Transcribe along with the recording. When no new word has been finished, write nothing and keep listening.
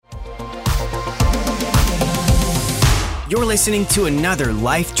You're listening to another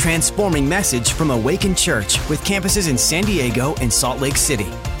life-transforming message from Awaken Church with campuses in San Diego and Salt Lake City.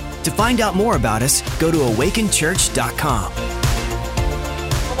 To find out more about us, go to awakenchurch.com.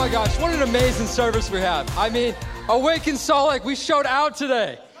 Oh my gosh, what an amazing service we have. I mean, Awaken Salt Lake, we showed out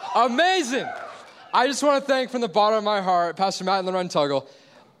today. Amazing. I just want to thank from the bottom of my heart, Pastor Matt and Loren Tuggle.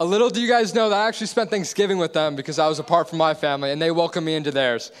 A little do you guys know that I actually spent Thanksgiving with them because I was apart from my family, and they welcomed me into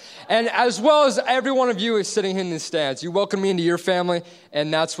theirs. And as well as every one of you is sitting in these stands, you welcomed me into your family,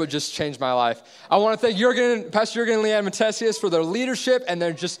 and that's what just changed my life. I want to thank Pastor Jurgen and Leanne Matesius for their leadership and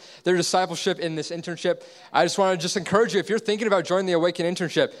their discipleship in this internship. I just want to just encourage you, if you're thinking about joining the Awaken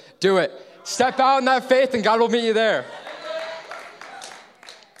internship, do it. Step out in that faith, and God will meet you there.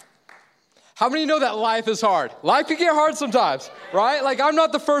 How many of you know that life is hard? Life can get hard sometimes, right? Like, I'm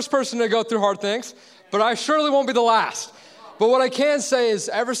not the first person to go through hard things, but I surely won't be the last. But what I can say is,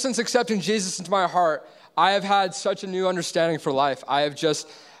 ever since accepting Jesus into my heart, I have had such a new understanding for life. I have just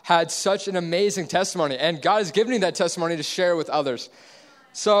had such an amazing testimony, and God has given me that testimony to share with others.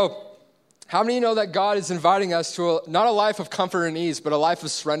 So, how many of you know that God is inviting us to not a life of comfort and ease, but a life of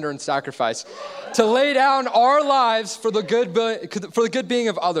surrender and sacrifice, to lay down our lives for the good being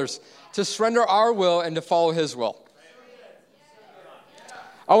of others, to surrender our will and to follow His will.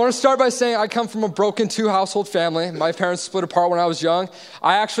 I want to start by saying I come from a broken two-household family. My parents split apart when I was young.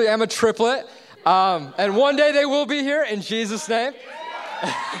 I actually am a triplet, and one day they will be here in Jesus' name.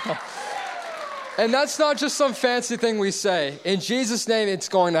 And that's not just some fancy thing we say. In Jesus' name, it's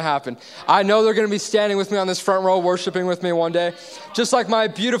going to happen. I know they're going to be standing with me on this front row, worshiping with me one day, just like my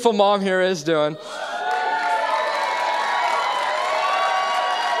beautiful mom here is doing.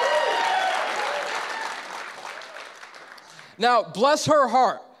 Now, bless her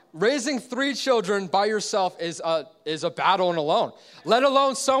heart. Raising 3 children by yourself is a battle and alone, let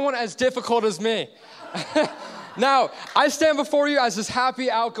alone someone as difficult as me. Now, I stand before you as this happy,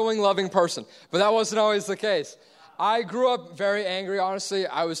 outgoing, loving person, but that wasn't always the case. I grew up very angry, honestly.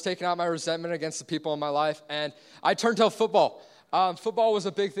 I was taking out my resentment against the people in my life, and I turned to football. Football was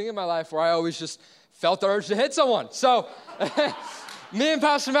a big thing in my life where I always just felt the urge to hit someone. So, me and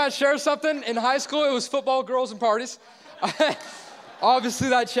Pastor Matt shared something. In high school, it was football, girls, and parties. Obviously,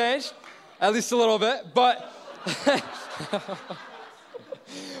 that changed, at least a little bit, but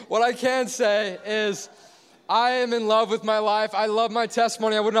what I can say is I am in love with my life. I love my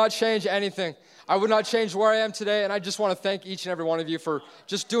testimony. I would not change anything. I would not change where I am today, and I just want to thank each and every one of you for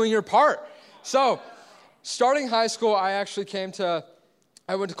just doing your part. So, starting high school, I went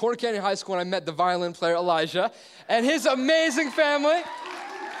to Corner Canyon High School, and I met the violin player, Elijah, and his amazing family.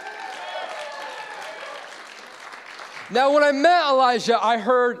 Now, when I met Elijah, I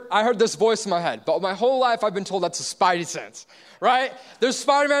heard this voice in my head, but my whole life I've been told that's a Spidey sense, right? There's a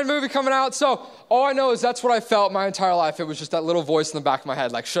Spider-Man movie coming out, so all I know is that's what I felt my entire life. It was just that little voice in the back of my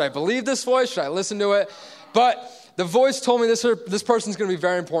head, like, should I believe this voice? Should I listen to it? But the voice told me this person's going to be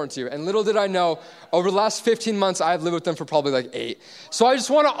very important to you, and little did I know, over the last 15 months, I've lived with them for probably like 8. So I just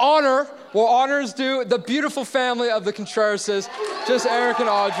want to honor what honor is due, the beautiful family of the Contrerases, just Eric and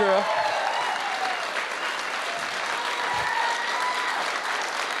Audra.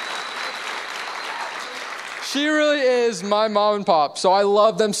 She really is my mom and pop, so I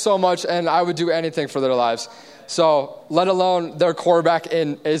love them so much, and I would do anything for their lives. So, let alone their quarterback,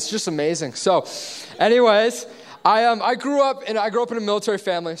 it's just amazing. So, anyways, I grew up in a military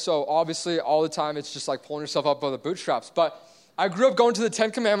family, so obviously all the time it's just like pulling yourself up by the bootstraps. But I grew up going to the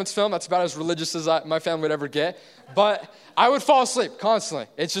 10 Commandments film. That's about as religious as my family would ever get. But I would fall asleep constantly.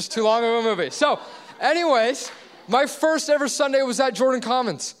 It's just too long of a movie. So, anyways, my first ever Sunday was at Jordan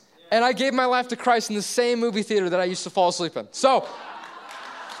Commons. And I gave my life to Christ in the same movie theater that I used to fall asleep in. So,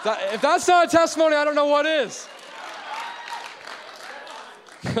 if that's not a testimony, I don't know what is.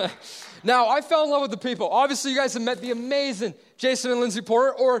 Now, I fell in love with the people. Obviously, you guys have met the amazing Jason and Lindsay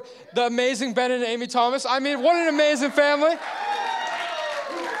Porter, or the amazing Ben and Amy Thomas. I mean, what an amazing family.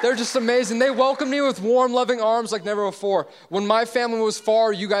 They're just amazing. They welcomed me with warm, loving arms like never before. When my family was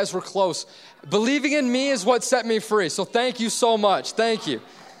far, you guys were close. Believing in me is what set me free. So thank you so much. Thank you.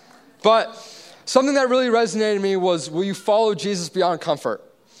 But something that really resonated with me was, will you follow Jesus beyond comfort?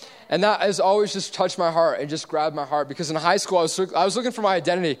 And that has always just touched my heart and just grabbed my heart, because in high school, I was looking for my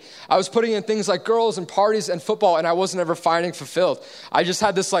identity. I was putting in things like girls and parties and football, and I wasn't ever finding fulfilled. I just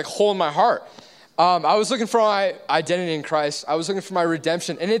had this like hole in my heart. I was looking for my identity in Christ. I was looking for my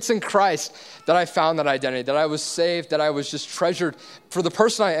redemption, and it's in Christ that I found that identity, that I was saved, that I was just treasured for the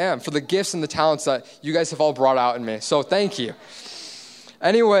person I am, for the gifts and the talents that you guys have all brought out in me. So thank you.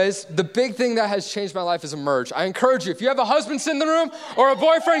 Anyways, the big thing that has changed my life is Emerge. I encourage you, if you have a husband sitting in the room or a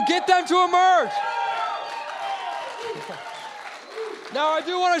boyfriend, get them to Emerge. Now, I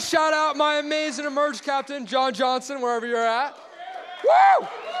do want to shout out my amazing Emerge captain, John Johnson, wherever you're at. Woo!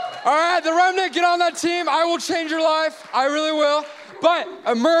 All right, the Remnant, get on that team. I will change your life. I really will. But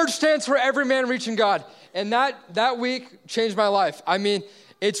Emerge stands for every man reaching God. And that week changed my life. I mean,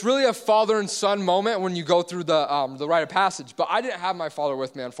 it's really a father and son moment when you go through the rite of passage. But I didn't have my father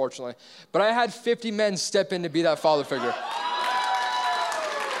with me, unfortunately. But I had 50 men step in to be that father figure.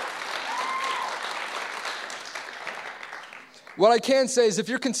 What I can say is if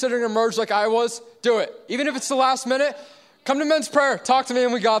you're considering Emerge like I was, do it. Even if it's the last minute, come to men's prayer. Talk to me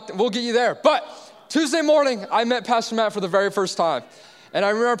and we'll get you there. But Tuesday morning, I met Pastor Matt for the very first time. And I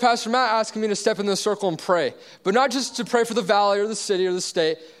remember Pastor Matt asking me to step in the circle and pray. But not just to pray for the valley or the city or the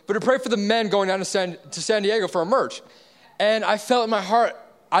state, but to pray for the men going down to San Diego for Emerge. And I felt in my heart,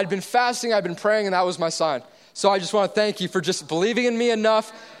 I'd been fasting, I'd been praying, and that was my sign. So I just want to thank you for just believing in me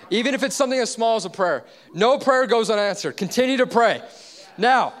enough, even if it's something as small as a prayer. No prayer goes unanswered. Continue to pray.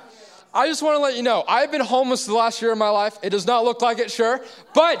 Now, I just want to let you know, I've been homeless the last year of my life. It does not look like it, sure.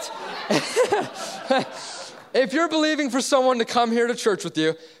 But if you're believing for someone to come here to church with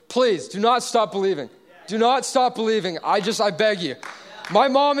you, please do not stop believing. Do not stop believing. I beg you. My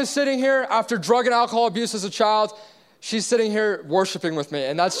mom is sitting here after drug and alcohol abuse as a child. She's sitting here worshiping with me,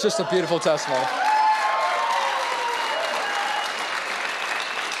 and that's just a beautiful testimony.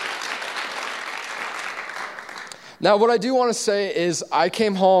 Now, what I do want to say is I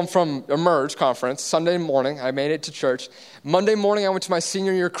came home from Emerge conference Sunday morning. I made it to church. Monday morning, I went to my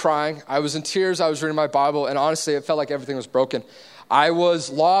senior year crying. I was in tears. I was reading my Bible, and honestly, it felt like everything was broken. I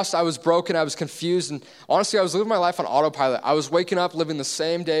was lost. I was broken. I was confused, and honestly, I was living my life on autopilot. I was waking up, living the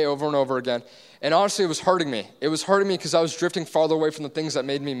same day over and over again, and honestly, it was hurting me. It was hurting me because I was drifting farther away from the things that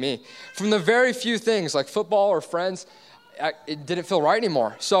made me me. From the very few things, like football or friends, it didn't feel right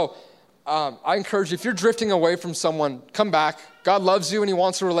anymore. So I encourage you, if you're drifting away from someone, come back. God loves you and he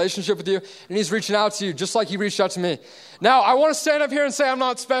wants a relationship with you, and he's reaching out to you just like he reached out to me. Now, I want to stand up here and say I'm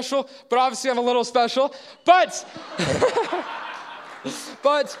not special, but obviously I'm a little special. But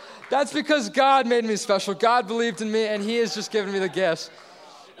that's because God made me special. God believed in me, and he has just given me the gifts.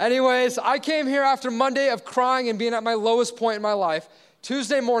 Anyways, I came here after Monday of crying and being at my lowest point in my life.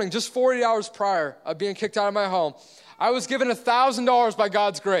 Tuesday morning, just 40 hours prior of being kicked out of my home, I was given $1,000 by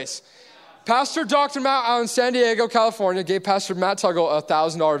God's grace. Pastor Dr. Matt out in San Diego, California, gave Pastor Matt Tuggle a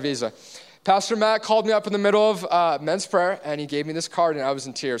 $1,000 visa. Pastor Matt called me up in the middle of men's prayer, and he gave me this card, and I was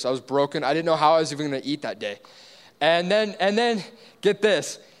in tears. I was broken. I didn't know how I was even going to eat that day. And then, get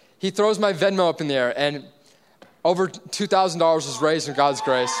this. He throws my Venmo up in the air, and over $2,000 was raised in God's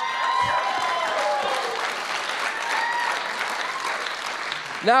grace.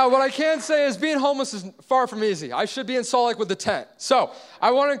 Now, what I can say is being homeless is far from easy. I should be in Salt Lake with a tent. So, I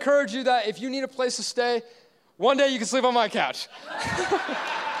want to encourage you that if you need a place to stay, one day you can sleep on my couch.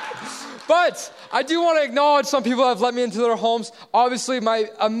 But I do want to acknowledge some people have let me into their homes. Obviously, my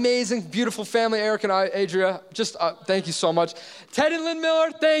amazing, beautiful family, Eric and Adria, just thank you so much. Ted and Lynn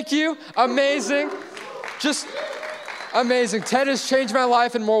Miller, thank you. Amazing. Just amazing. Ted has changed my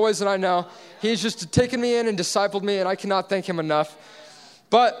life in more ways than I know. He's just taken me in and discipled me, and I cannot thank him enough.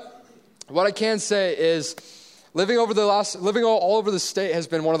 But what I can say is living all over the state has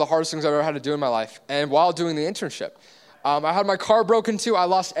been one of the hardest things I've ever had to do in my life. And while doing the internship, I had my car broken too. I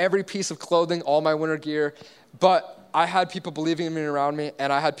lost every piece of clothing, all my winter gear. But I had people believing in me around me,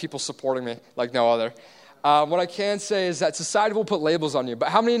 and I had people supporting me like no other. What I can say is that society will put labels on you. But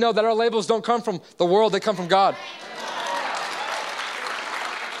how many know that our labels don't come from the world, they come from God?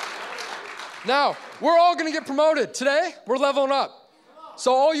 Now, we're all going to get promoted. Today, we're leveling up.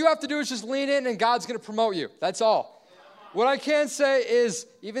 So all you have to do is just lean in, and God's going to promote you. That's all. What I can say is,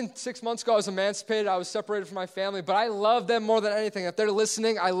 even 6 months ago, I was emancipated. I was separated from my family, but I love them more than anything. If they're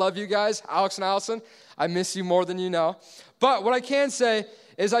listening, I love you guys, Alex and Allison. I miss you more than you know. But what I can say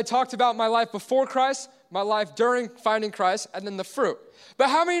is I talked about my life before Christ, my life during finding Christ, and then the fruit. But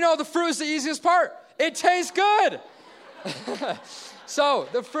how many know the fruit is the easiest part? It tastes good. So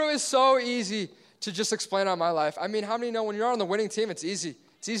the fruit is so easy to just explain on my life. I mean, how many know when you're on the winning team, it's easy.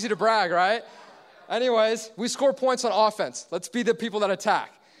 It's easy to brag, right? Anyways, we score points on offense. Let's be the people that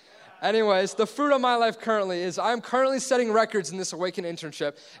attack. Anyways, the fruit of my life currently is I'm currently setting records in this Awaken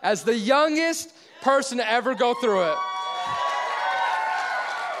internship as the youngest person to ever go through it.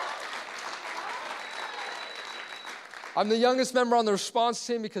 I'm the youngest member on the response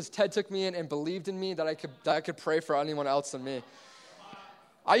team because Ted took me in and believed in me that I could pray for anyone else than me.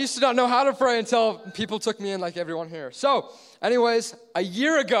 I used to not know how to pray until people took me in like everyone here. So, anyways, a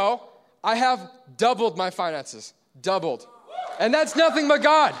year ago, I have doubled my finances. Doubled. And that's nothing but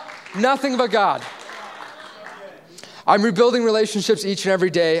God. Nothing but God. I'm rebuilding relationships each and every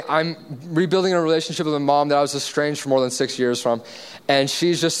day. I'm rebuilding a relationship with a mom that I was estranged for more than 6 years from. And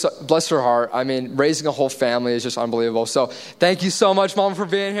she's just, bless her heart, I mean, raising a whole family is just unbelievable. So thank you so much, Mom, for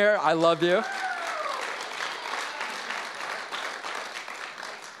being here. I love you.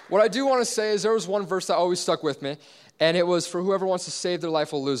 What I do want to say is there was one verse that always stuck with me, and it was, for whoever wants to save their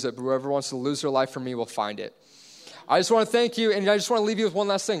life will lose it, but whoever wants to lose their life for me will find it. I just want to thank you, and I just want to leave you with one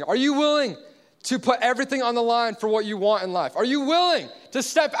last thing. Are you willing to put everything on the line for what you want in life? Are you willing to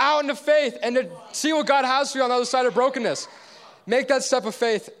step out into faith and to see what God has for you on the other side of brokenness? Make that step of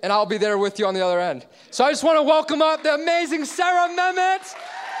faith, and I'll be there with you on the other end. So I just want to welcome up the amazing Sarah Mehmet.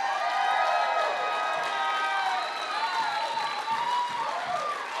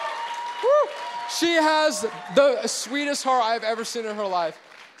 She has the sweetest heart I've ever seen in her life.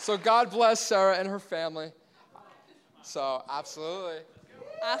 So God bless Sarah and her family. So, absolutely.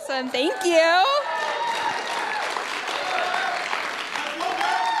 Awesome. Thank you.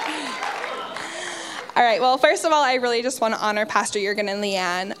 All right. Well, first of all, I really just want to honor Pastor Jurgen and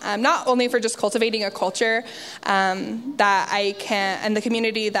Leanne, not only for just cultivating a culture that I can, and the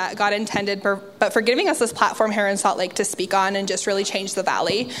community that God intended, but for giving us this platform here in Salt Lake to speak on and just really change the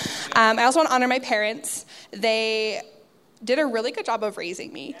valley. I also want to honor my parents. They did a really good job of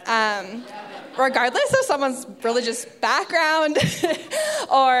raising me. Regardless of someone's religious background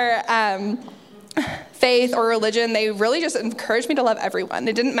or faith or religion, they really just encouraged me to love everyone.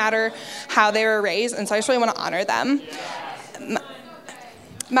 It didn't matter how they were raised, and so I just really want to honor them.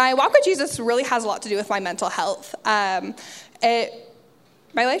 My walk with Jesus really has a lot to do with my mental health.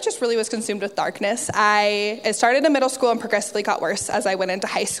 My life just really was consumed with darkness. It started in middle school and progressively got worse as I went into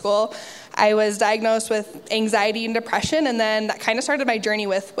high school. I was diagnosed with anxiety and depression, and then that kind of started my journey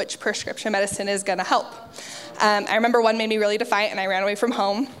with which prescription medicine is going to help. I remember one made me really defiant, and I ran away from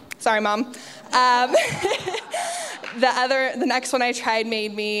home. Sorry, Mom. The next one I tried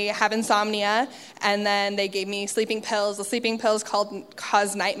made me have insomnia, and then they gave me sleeping pills. The sleeping pills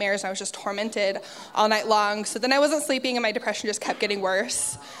caused nightmares, and I was just tormented all night long. So then I wasn't sleeping, and my depression just kept getting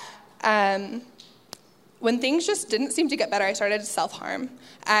worse. When things just didn't seem to get better, I started self-harm.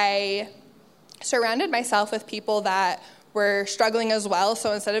 I surrounded myself with people that were struggling as well,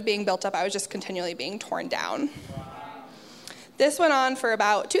 so instead of being built up, I was just continually being torn down. This went on for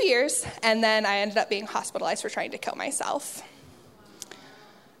about 2 years, and then I ended up being hospitalized for trying to kill myself.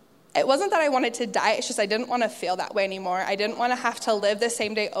 It wasn't that I wanted to die, it's just I didn't want to feel that way anymore. I didn't want to have to live the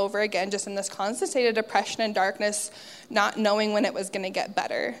same day over again, just in this constant state of depression and darkness, not knowing when it was going to get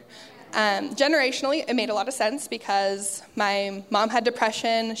better. Generationally, it made a lot of sense because my mom had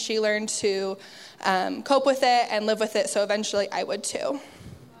depression. She learned to cope with it and live with it, so eventually I would too.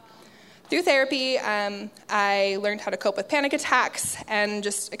 Through therapy, I learned how to cope with panic attacks and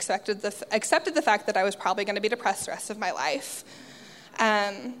just accepted the fact that I was probably going to be depressed the rest of my life.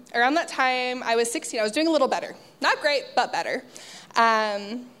 Around that time, I was 16. I was doing a little better. Not great, but better.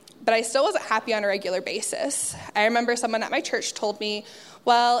 But I still wasn't happy on a regular basis. I remember someone at my church told me,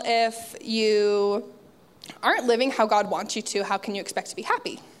 well, if you aren't living how God wants you to, how can you expect to be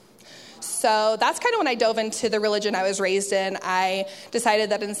happy? So that's kind of when I dove into the religion I was raised in. I decided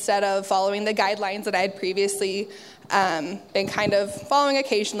that instead of following the guidelines that I had previously been kind of following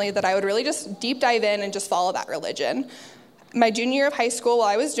occasionally, that I would really just deep dive in and just follow that religion. My junior year of high school, while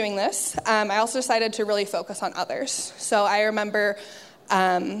I was doing this, I also decided to really focus on others. So I remember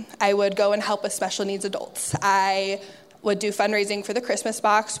I would go and help with special needs adults. I would do fundraising for the Christmas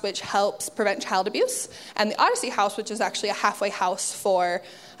Box, which helps prevent child abuse, and the Odyssey House, which is actually a halfway house for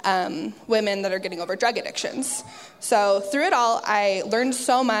women that are getting over drug addictions. So through it all, I learned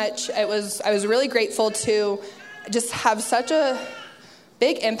so much. I was really grateful to just have such a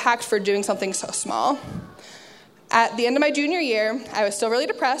big impact for doing something so small. At the end of my junior year, I was still really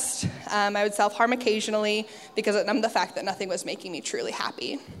depressed. I would self-harm occasionally because it numbed the fact that nothing was making me truly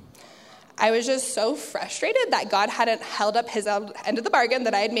happy. I was just so frustrated that God hadn't held up his end of the bargain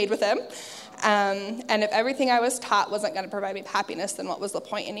that I had made with him. And if everything I was taught wasn't going to provide me happiness, then what was the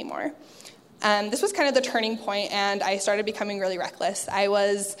point anymore? This was kind of the turning point, and I started becoming really reckless. I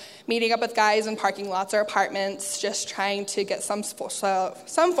was meeting up with guys in parking lots or apartments, just trying to get some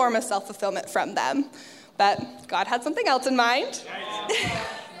form of self-fulfillment from them. But God had something else in mind.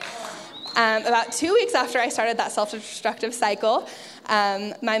 About 2 weeks after I started that self-destructive cycle,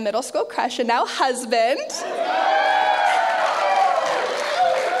 my middle school crush and now husband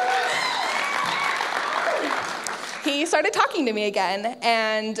he started talking to me again,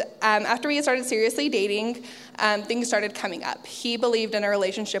 and after we had started seriously dating, things started coming up. He believed in a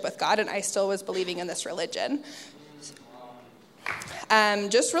relationship with God, and I still was believing in this religion.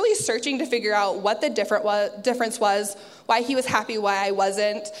 just really searching to figure out what the difference was, why he was happy, why I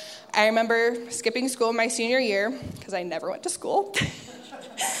wasn't. I remember skipping school my senior year because I never went to school.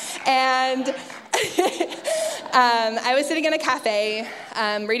 And I was sitting in a cafe,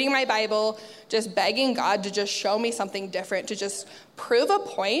 reading my Bible, just begging God to just show me something different, to just prove a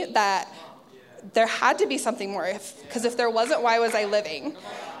point that there had to be something more, because if there wasn't, why was I living?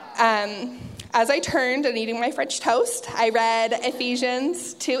 As I turned and eating my French toast, I read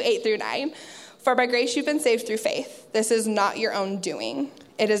Ephesians 2:8-9. For by grace you've been saved through faith. This is not your own doing.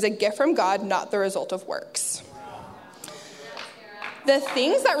 It is a gift from God, not the result of works. The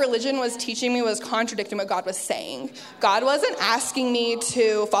things that religion was teaching me was contradicting what God was saying. God wasn't asking me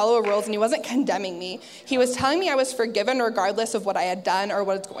to follow rules, and he wasn't condemning me. He was telling me I was forgiven regardless of what I had done or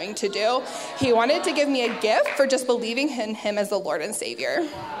what I was going to do. He wanted to give me a gift for just believing in him as the Lord and Savior.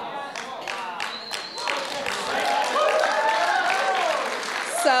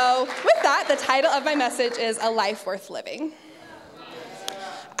 So with that, the title of my message is A Life Worth Living.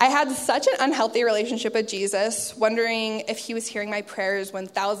 I had such an unhealthy relationship with Jesus, wondering if he was hearing my prayers when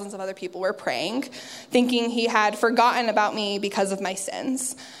thousands of other people were praying, thinking he had forgotten about me because of my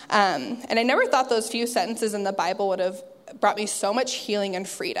sins. And I never thought those few sentences in the Bible would have brought me so much healing and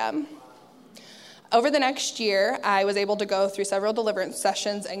freedom. Over the next year, I was able to go through several deliverance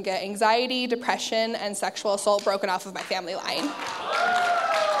sessions and get anxiety, depression, and sexual assault broken off of my family line.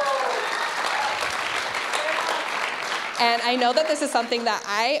 And I know that this is something that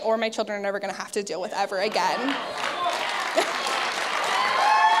I or my children are never going to have to deal with ever again.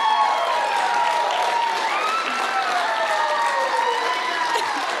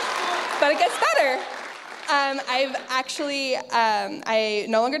 But it gets better. I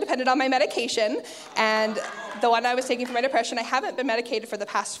no longer depended on my medication, and the one I was taking for my depression, I haven't been medicated for the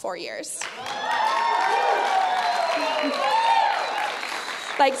past 4 years.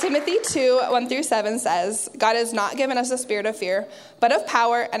 Like Timothy 2:1-7 says, God has not given us a spirit of fear, but of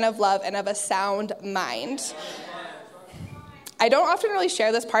power and of love and of a sound mind. I don't often really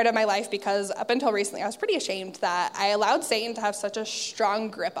share this part of my life because up until recently I was pretty ashamed that I allowed Satan to have such a strong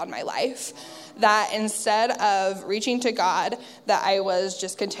grip on my life, that instead of reaching to God, that I was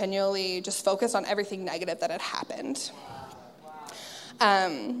just continually just focused on everything negative that had happened.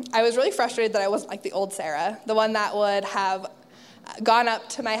 I was really frustrated that I wasn't like the old Sarah, the one that would have gone up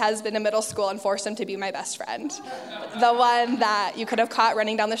to my husband in middle school and forced him to be my best friend. The one that you could have caught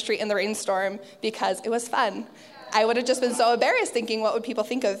running down the street in the rainstorm because it was fun. I would have just been so embarrassed thinking, what would people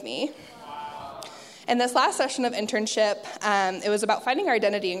think of me? In this last session of internship, it was about finding our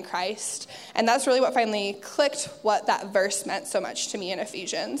identity in Christ. And that's really what finally clicked what that verse meant so much to me in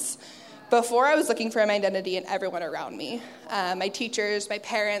Ephesians. Before, I was looking for my identity in everyone around me. My teachers, my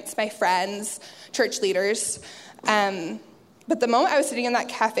parents, my friends, church leaders. But the moment I was sitting in that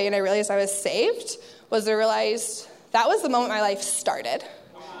cafe and I realized I was saved was I realized that was the moment my life started.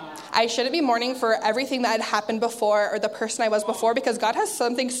 I shouldn't be mourning for everything that had happened before or the person I was before, because God has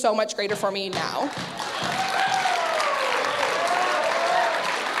something so much greater for me now.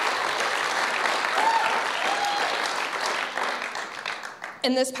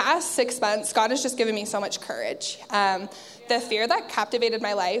 In this past 6 months, God has just given me so much courage. The fear that captivated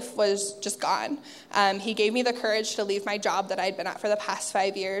my life was just gone. He gave me the courage to leave my job that I'd been at for the past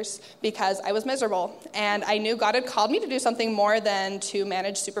 5 years because I was miserable. And I knew God had called me to do something more than to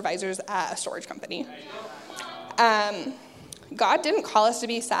manage supervisors at a storage company. God didn't call us to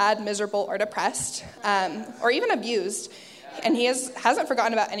be sad, miserable, or depressed, or even abused. And he hasn't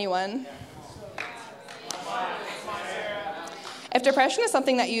forgotten about anyone. If depression is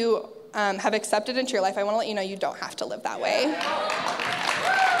something that you have accepted into your life, I want to let you know you don't have to live that way.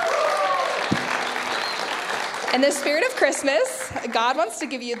 In the spirit of Christmas, God wants to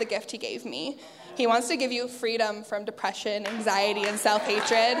give you the gift he gave me. He wants to give you freedom from depression, anxiety, and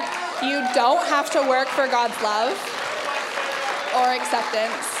self-hatred. You don't have to work for God's love or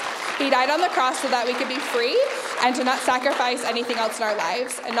acceptance. He died on the cross so that we could be free and to not sacrifice anything else in our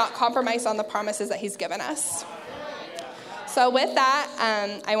lives and not compromise on the promises that he's given us. So with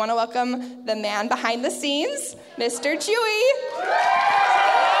that, I want to welcome the man behind the scenes, Mr. Chewy.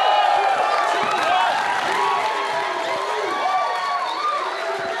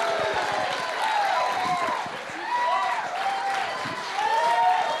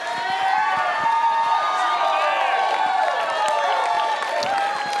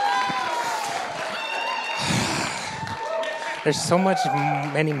 There's so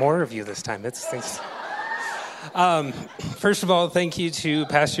many more of you this time. First of all, thank you to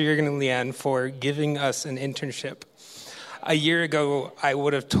Pastor Jurgen and Leanne for giving us an internship. A year ago, I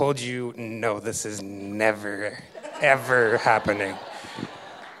would have told you, no, this is never, ever happening.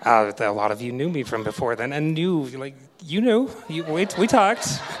 A lot of you knew me from before then, and we talked.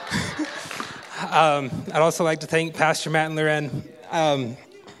 I'd also like to thank Pastor Matt and Loren.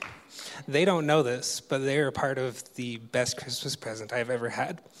 They don't know this, but they are part of the best Christmas present I've ever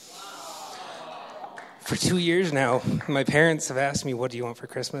had. For 2 years now, my parents have asked me, what do you want for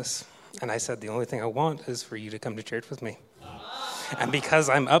Christmas? And I said, the only thing I want is for you to come to church with me. And because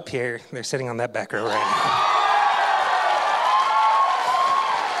I'm up here, they're sitting on that back row right now.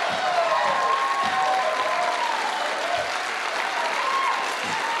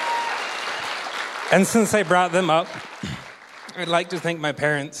 And since I brought them up, I'd like to thank my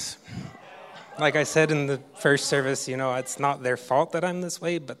parents. Like I said in the first service, it's not their fault that I'm this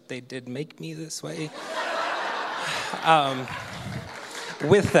way, but they did make me this way.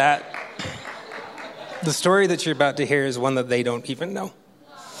 With that, the story that you're about to hear is one that they don't even know.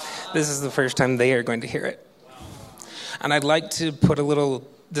 This is the first time they are going to hear it. And I'd like to put a little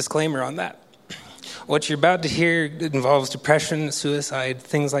disclaimer on that. What you're about to hear involves depression, suicide,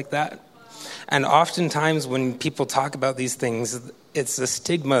 things like that. And oftentimes when people talk about these things, it's a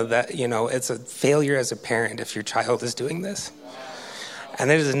stigma that, it's a failure as a parent if your child is doing this. And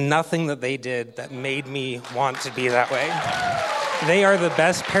there is nothing that they did that made me want to be that way. They are the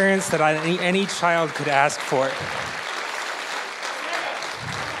best parents that any child could ask for.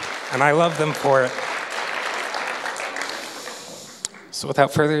 And I love them for it. So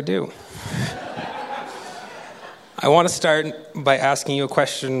without further ado, I want to start by asking you a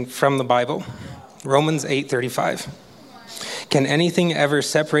question from the Bible. Romans 8:35. Can anything ever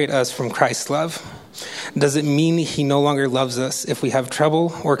separate us from Christ's love? Does it mean he no longer loves us if we have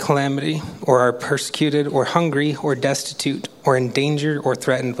trouble or calamity, or are persecuted or hungry or destitute or in danger or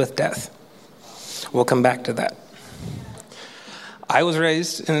threatened with death? We'll come back to that. I was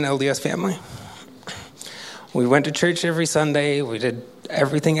raised in an LDS family. We went to church every Sunday. We did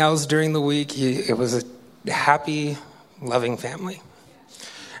everything else during the week. It was a happy, loving family.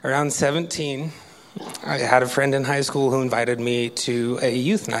 Around 17, I had a friend in high school who invited me to a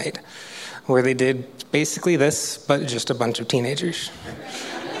youth night where they did basically this, but just a bunch of teenagers.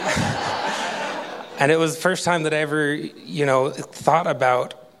 And it was the first time that I ever, thought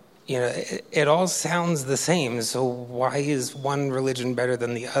about, it all sounds the same. So why is one religion better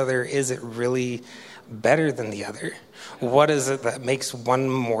than the other? Is it really better than the other? What is it that makes one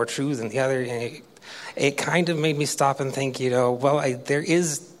more true than the other? It kind of made me stop and think, there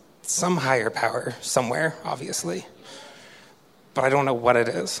is some higher power somewhere, obviously, but I don't know what it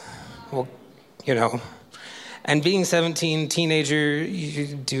is. Well, and being 17, teenager,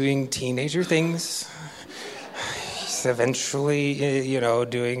 doing teenager things, eventually,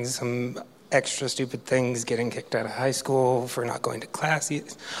 doing some extra stupid things, getting kicked out of high school for not going to class,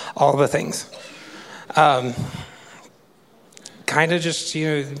 all the things. Kind of just,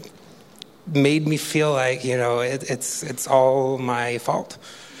 made me feel like, it's all my fault.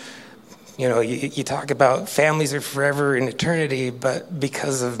 You talk about families are forever in eternity, but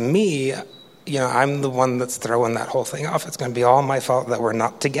because of me, I'm the one that's throwing that whole thing off. It's going to be all my fault that we're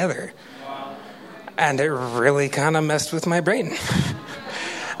not together. Wow. And it really kind of messed with my brain.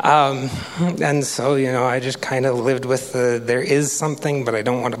 And so, I just kind of lived with there is something, but I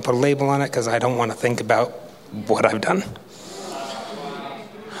don't want to put a label on it because I don't want to think about what I've done.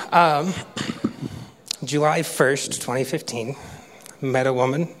 July 1st, 2015, met a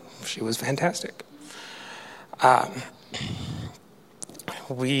woman. She was fantastic.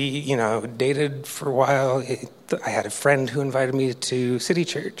 We, dated for a while. I had a friend who invited me to City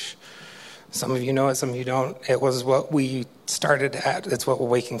Church. Some of you know it, some of you don't. It was what we started at. It's what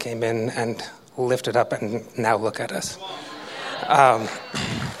Awaken came in and lifted up, and now look at us.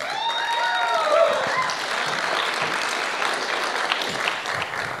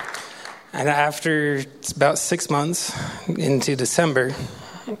 And after about 6 months into December,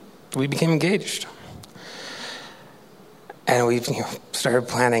 we became engaged. And we started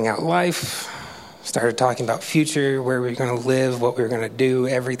planning out life, started talking about future, where we were going to live, what we were going to do,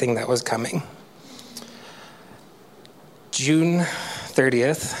 everything that was coming. June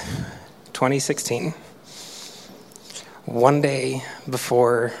 30th, 2016, one day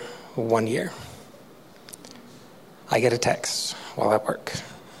before 1 year, I get a text while at work.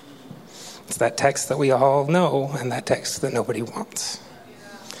 It's that text that we all know and that text that nobody wants.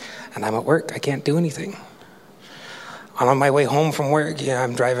 And I'm at work. I can't do anything. I'm on my way home from work.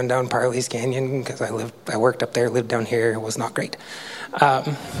 I'm driving down Parley's Canyon because I worked up there, lived down here. It was not great.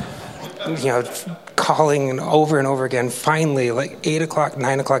 Calling over and over again. Finally, like 8 o'clock,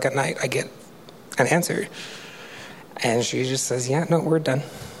 9 o'clock at night, I get an answer. And she just says, yeah, no, we're done.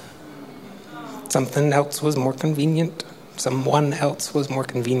 Something else was more convenient. Someone else was more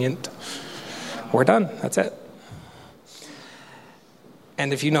convenient. We're done. That's it.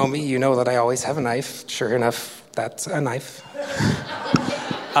 And if you know me, you know that I always have a knife. Sure enough, that's a knife.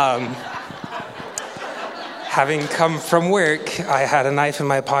 Having come from work, I had a knife in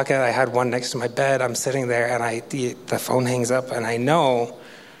my pocket. I had one next to my bed. I'm sitting there, and the phone hangs up, and I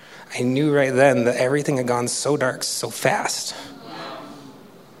knew right then that everything had gone so dark so fast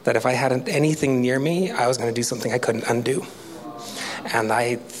that if I hadn't anything near me, I was going to do something I couldn't undo. And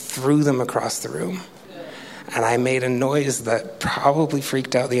I threw them across the room. And I made a noise that probably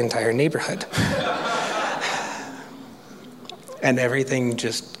freaked out the entire neighborhood. And everything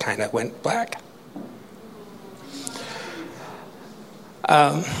just kind of went black.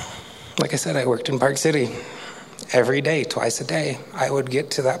 Like I said, I worked in Park City. Every day, twice a day, I would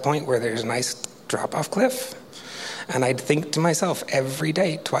get to that point where there's a nice drop-off cliff. And I'd think to myself every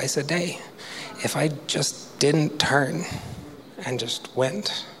day, twice a day, if I just didn't turn and just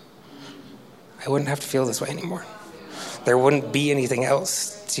went, I wouldn't have to feel this way anymore. There wouldn't be anything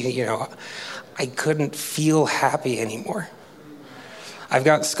else I couldn't feel happy anymore. I've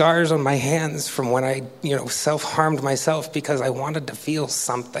got scars on my hands from when I, self-harmed myself because I wanted to feel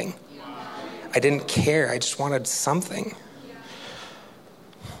something. I didn't care. I just wanted something.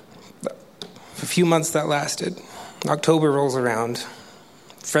 A few months that lasted. October rolls around.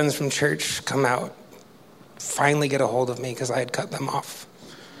 Friends from church come out, finally get a hold of me because I had cut them off.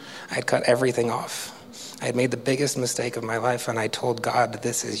 I had cut everything off. I had made the biggest mistake of my life, and I told God,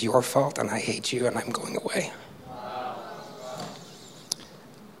 this is your fault, and I hate you, and I'm going away.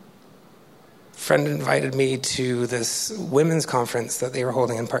 A friend invited me to this women's conference that they were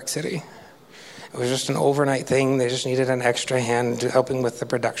holding in Park City. It was just an overnight thing. They just needed an extra hand helping with the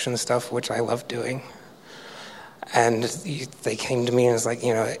production stuff, which I love doing. And they came to me and was like,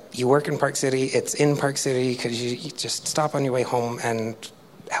 you work in Park City. It's in Park City. Could you just stop on your way home and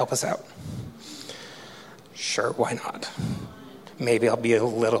help us out? Sure, why not? Maybe I'll be a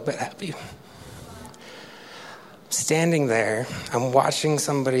little bit happy. Standing there, I'm watching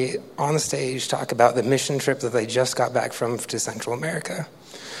somebody on the stage talk about the mission trip that they just got back from to Central America.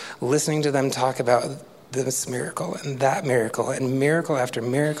 Listening to them talk about this miracle and that miracle and miracle after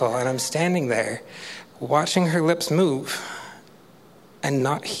miracle. And I'm standing there watching her lips move and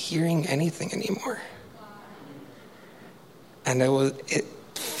not hearing anything anymore. And it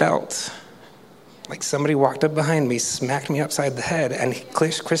felt like somebody walked up behind me, smacked me upside the head, and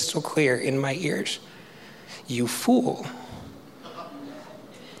crystal clear in my ears. You fool.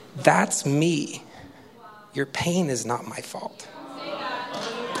 That's me. Your pain is not my fault.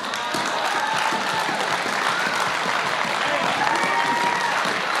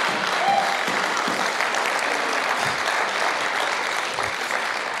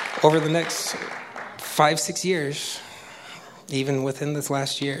 Over the next 5-6 years, even within this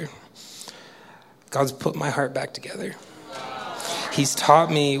last year, God's put my heart back together. He's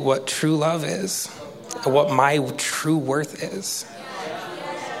taught me what true love is, what my true worth is.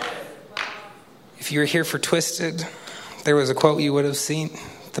 If you were here for Twisted, there was a quote you would have seen.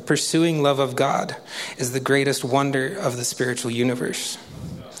 The pursuing love of God is the greatest wonder of the spiritual universe.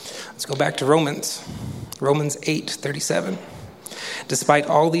 Let's go back to Romans 8:37. Despite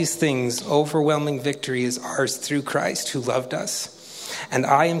all these things, overwhelming victory is ours through Christ who loved us. And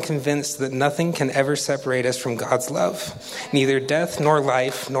I am convinced that nothing can ever separate us from God's love. Neither death nor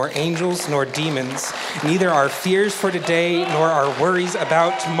life, nor angels nor demons, neither our fears for today nor our worries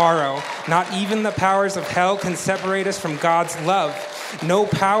about tomorrow. Not even the powers of hell can separate us from God's love. No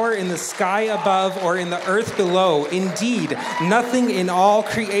power in the sky above or in the earth below. Indeed, nothing in all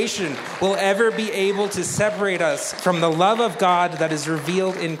creation will ever be able to separate us from the love of God that is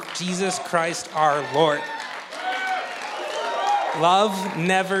revealed in Jesus Christ our Lord. Love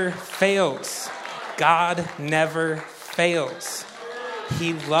never fails. God never fails.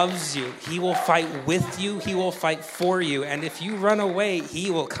 He loves you. He will fight with you. He will fight for you. And if you run away,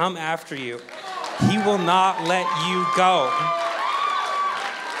 he will come after you. He will not let you go.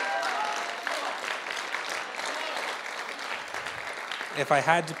 If I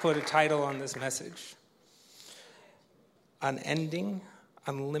had to put a title on this message, unending,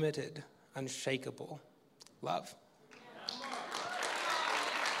 unlimited, unshakable love.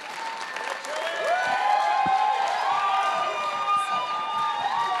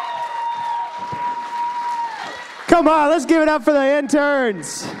 Come on, let's give it up for the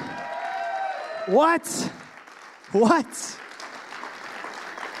interns. What?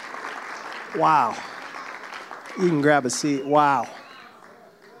 Wow. You can grab a seat. Wow.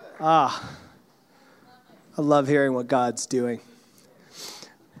 I love hearing what God's doing.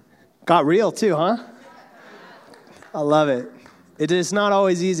 Got real too, huh? I love it. It is not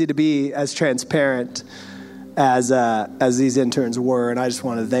always easy to be as transparent as these interns were, and I just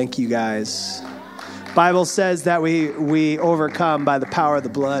want to thank you guys. Bible says that we overcome by the power of the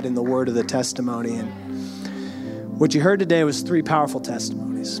blood and the word of the testimony. And what you heard today was 3 powerful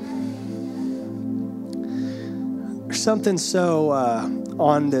testimonies. There's something so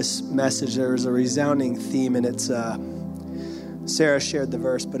on this message. There's a resounding theme, and it's Sarah shared the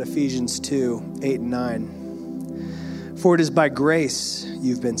verse, but Ephesians 2:8-9. For it is by grace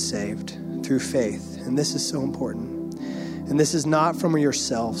you've been saved through faith, and this is so important. And this is not from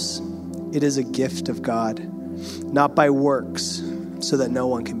yourselves. It is a gift of God, not by works, so that no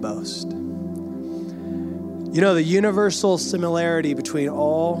one can boast. You know, the universal similarity between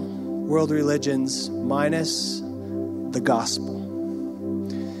all world religions minus the gospel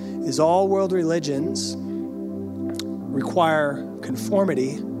is all world religions require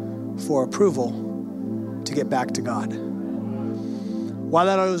conformity for approval to get back to God. Why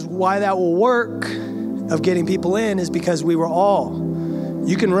that will work of getting people in is because we were all.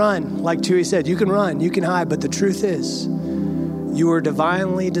 You can run, like Tui said, you can run, you can hide, but the truth is, you were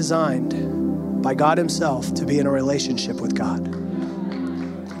divinely designed by God himself to be in a relationship with God.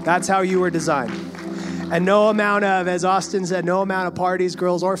 That's how you were designed. And no amount of, as Austin said, no amount of parties,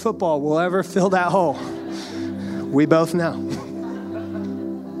 girls, or football will ever fill that hole. We both know.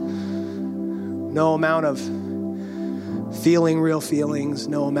 No amount of feeling real feelings,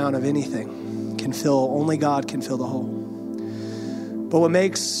 no amount of anything can fill, only God can fill the hole. But what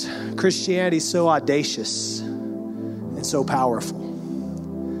makes Christianity so audacious and so powerful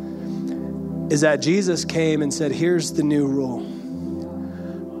is that Jesus came and said, here's the new rule.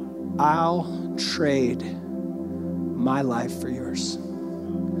 I'll trade my life for yours.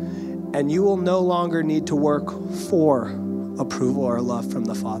 And you will no longer need to work for approval or love from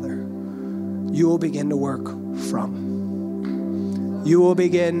the Father. You will begin to work from. You will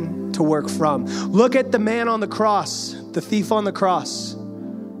begin to work from. Look at the man on the cross. The thief on the cross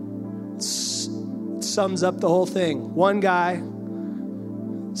sums up the whole thing. One guy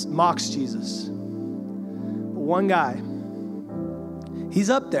mocks Jesus. One guy,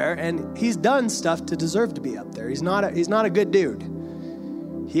 he's up there and he's done stuff to deserve to be up there. He's not a good dude.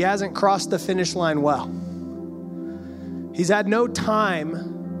 He hasn't crossed the finish line well. He's had no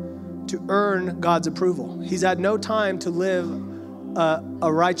time to earn God's approval. He's had no time to live a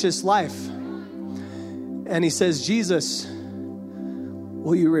righteous life. And he says, Jesus,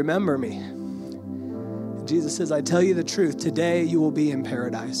 will you remember me? And Jesus says, I tell you the truth, today you will be in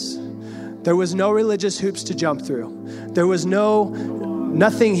paradise. There was no religious hoops to jump through. There was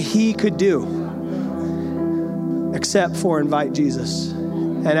nothing he could do except for invite Jesus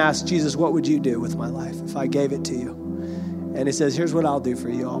and ask Jesus, what would you do with my life if I gave it to you? And he says, here's what I'll do for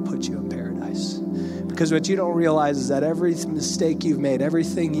you. I'll put you in paradise. Because what you don't realize is that every mistake you've made,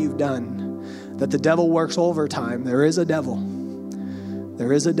 everything you've done, that the devil works overtime. There is a devil.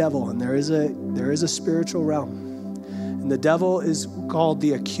 There is a devil, and there is a spiritual realm. And the devil is called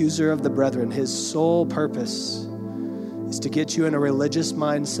the accuser of the brethren. His sole purpose is to get you in a religious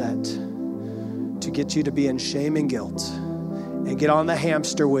mindset, to get you to be in shame and guilt, and get on the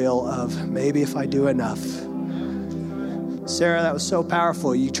hamster wheel of maybe if I do enough. Sarah, that was so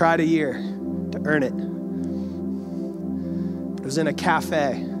powerful. You tried a year to earn it. But it was in a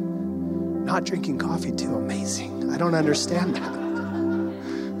cafe. Not drinking coffee too, amazing. I don't understand that.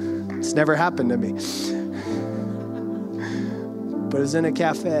 It's never happened to me. But it was in a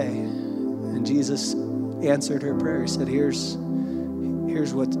cafe, and Jesus answered her prayer. He said, here's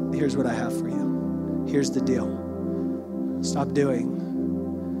what I have for you. Here's the deal. Stop doing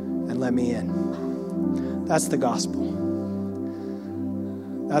and let me in. That's the gospel.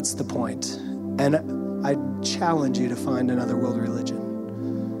 That's the point. And I challenge you to find another world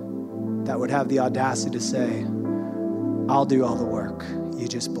religion that would have the audacity to say, I'll do all the work. You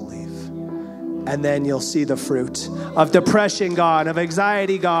just believe. And then you'll see the fruit of depression gone, of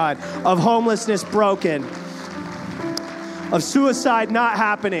anxiety gone, of homelessness broken, of suicide not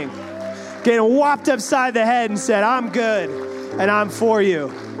happening, getting whopped upside the head and said, I'm good and I'm for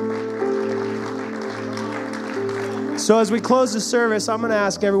you. So as we close the service, I'm going to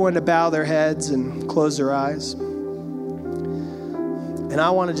ask everyone to bow their heads and close their eyes. And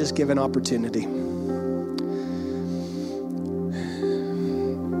I want to just give an opportunity.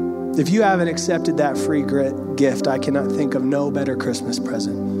 If you haven't accepted that free gift, I cannot think of no better Christmas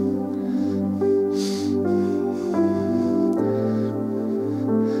present.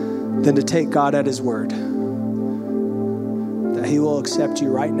 Than to take God at his word. That he will accept you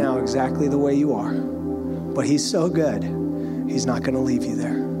right now exactly the way you are. But he's so good, he's not going to leave you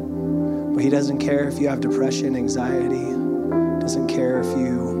there. But he doesn't care if you have depression, anxiety, doesn't care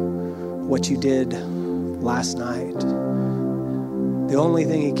what you did last night. The only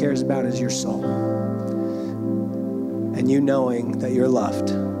thing he cares about is your soul. And you knowing that you're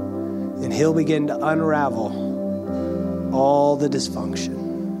loved. And he'll begin to unravel all the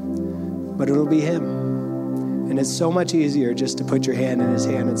dysfunction. But it'll be him. And it's so much easier just to put your hand in his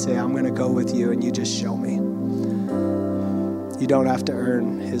hand and say, I'm going to go with you, and you just show me. You don't have to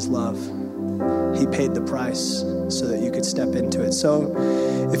earn his love. He paid the price so that you could step into it. So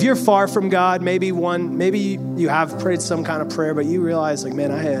if you're far from God, maybe you have prayed some kind of prayer, but you realize, like,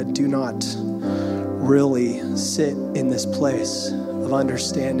 man, I do not really sit in this place of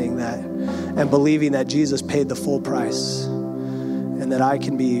understanding that and believing that Jesus paid the full price and that I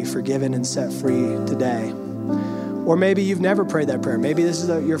can be forgiven and set free today. Or maybe you've never prayed that prayer. Maybe this is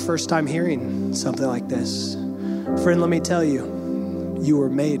your first time hearing something like this. Friend, let me tell you, you were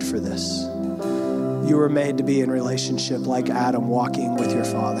made for this. You were made to be in relationship like Adam, walking with your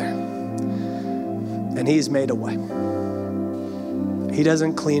Father. And he's made a way. He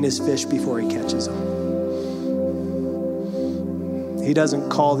doesn't clean his fish before he catches them. He doesn't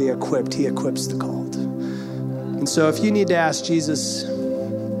call the equipped, he equips the called. And so if you need to ask Jesus,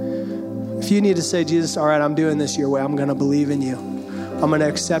 if you need to say, Jesus, all right, I'm doing this your way. I'm going to believe in you. I'm going to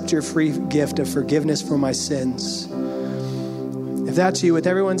accept your free gift of forgiveness for my sins. If that's you, with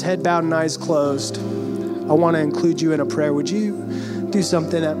everyone's head bowed and eyes closed, I want to include you in a prayer. Would you do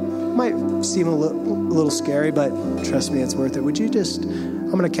something that might seem a little scary, but trust me, it's worth it. Would you just,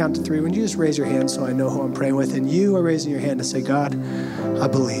 I'm going to count to 3. Would you just raise your hand so I know who I'm praying with? And you are raising your hand to say, God, I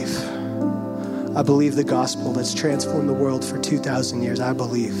believe. I believe the gospel that's transformed the world for 2,000 years. I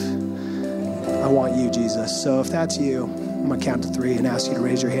believe. I want you, Jesus. So if that's you, I'm going to count to 3 and ask you to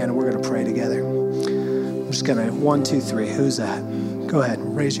raise your hand, and we're going to pray together. I'm just going to, 1, 2, 3. Who's that? Go ahead.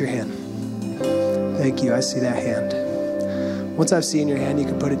 Raise your hand. Thank you. I see that hand. Once I've seen your hand, you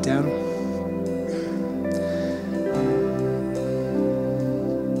can put it down.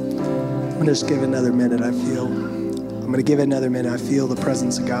 I'm going to just give another minute. I'm going to give it another minute. I feel the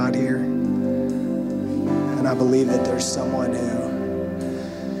presence of God here. And I believe that there's someone who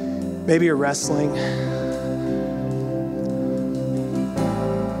maybe you're wrestling.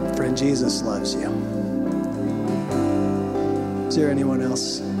 Friend, Jesus loves you. Is there anyone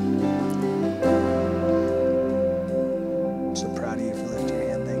else? I'm so proud of you for lifting your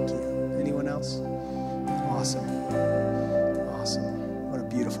hand. Thank you. Anyone else? Awesome. Awesome. What a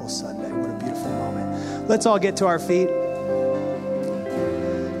beautiful Sunday. What a beautiful moment. Let's all get to our feet.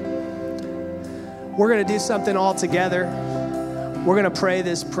 We're going to do something all together. We're going to pray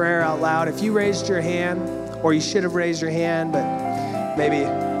this prayer out loud. If you raised your hand, or you should have raised your hand, but maybe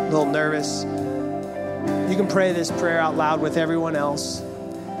a little nervous, you can pray this prayer out loud with everyone else.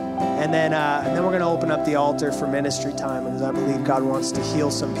 And then we're going to open up the altar for ministry time, because I believe God wants to heal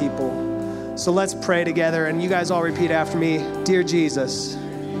some people. So let's pray together, and you guys all repeat after me. Dear Jesus,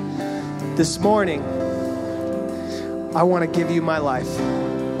 this morning, I want to give you my life.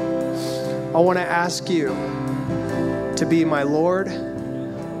 I want to ask you to be my Lord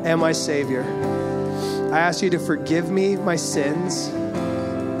and my Savior. I ask you to forgive me my sins.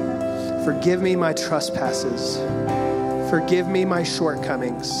 Forgive me my trespasses. Forgive me my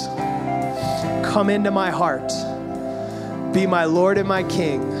shortcomings. Come into my heart. Be my Lord and my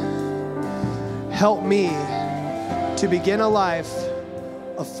King. Help me to begin a life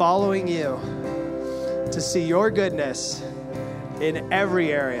of following you, to see your goodness in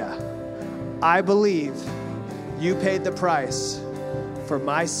every area. I believe you paid the price for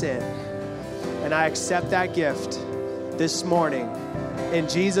my sin, and I accept that gift this morning. In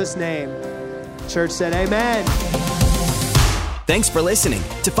Jesus' name, church said amen. Thanks for listening.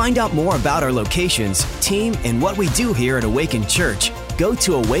 To find out more about our locations, team, and what we do here at Awaken Church, go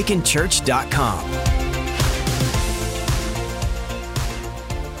to awakenchurch.com.